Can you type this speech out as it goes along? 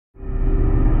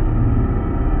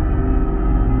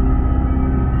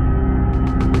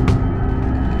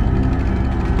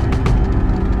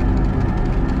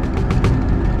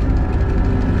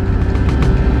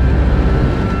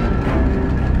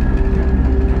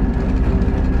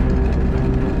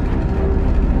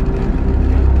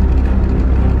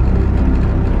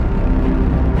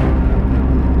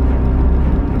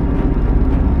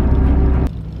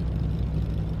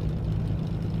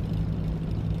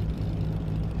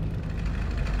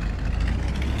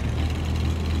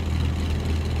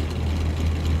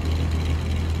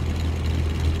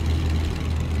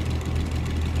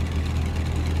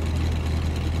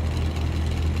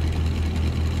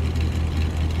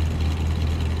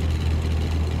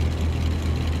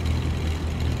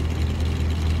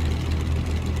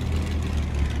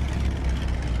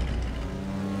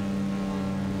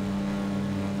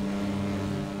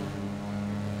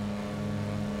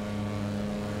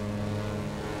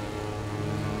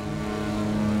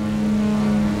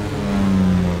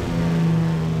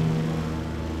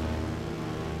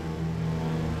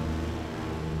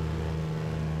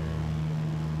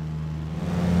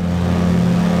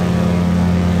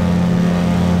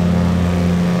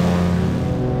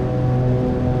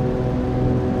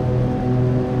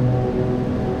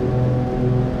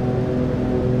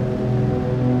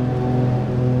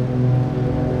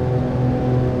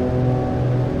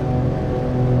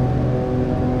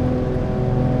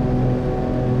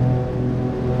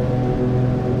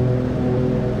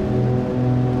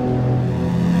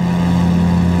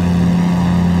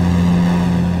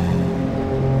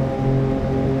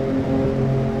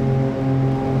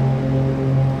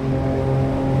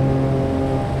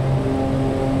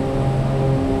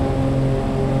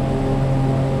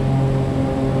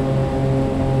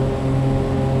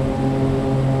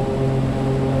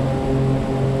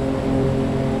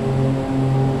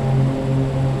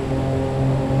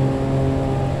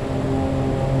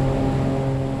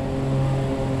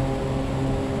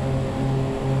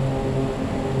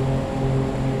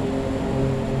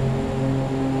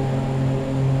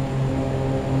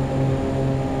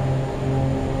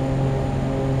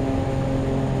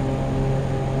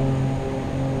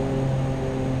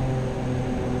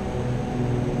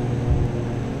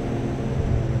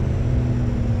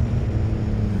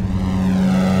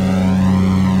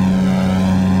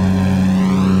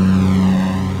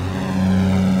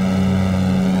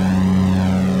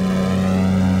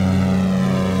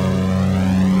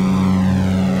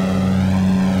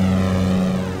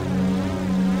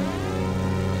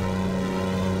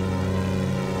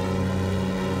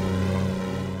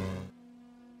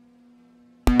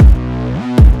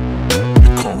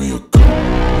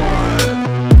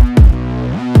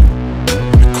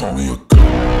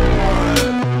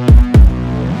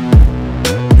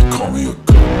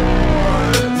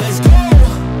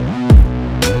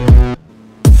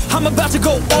I'm about to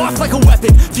go off like a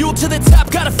weapon. Fuel to the top,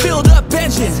 got a filled up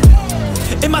engine.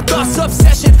 In my thoughts,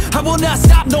 obsession, I will not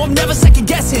stop, no, I'm never second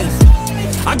guessing.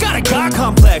 I got a God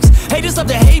complex. Haters love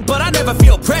to hate, but I never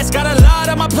feel pressed. Got a lot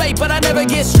on my plate, but I never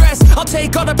get stressed. I'll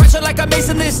take all the pressure like I'm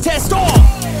acing this test.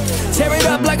 Tear it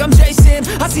up like I'm Jason.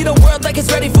 I see the world like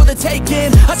it's ready for the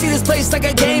taking. I see this place like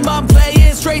a game I'm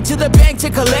playing. Straight to the bank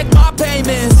to collect my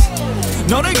payments.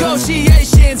 No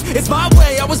negotiations, it's my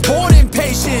way, I was born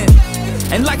impatient.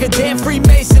 And like a damn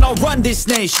Freemason, I'll run this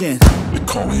nation. They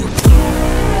call me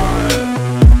a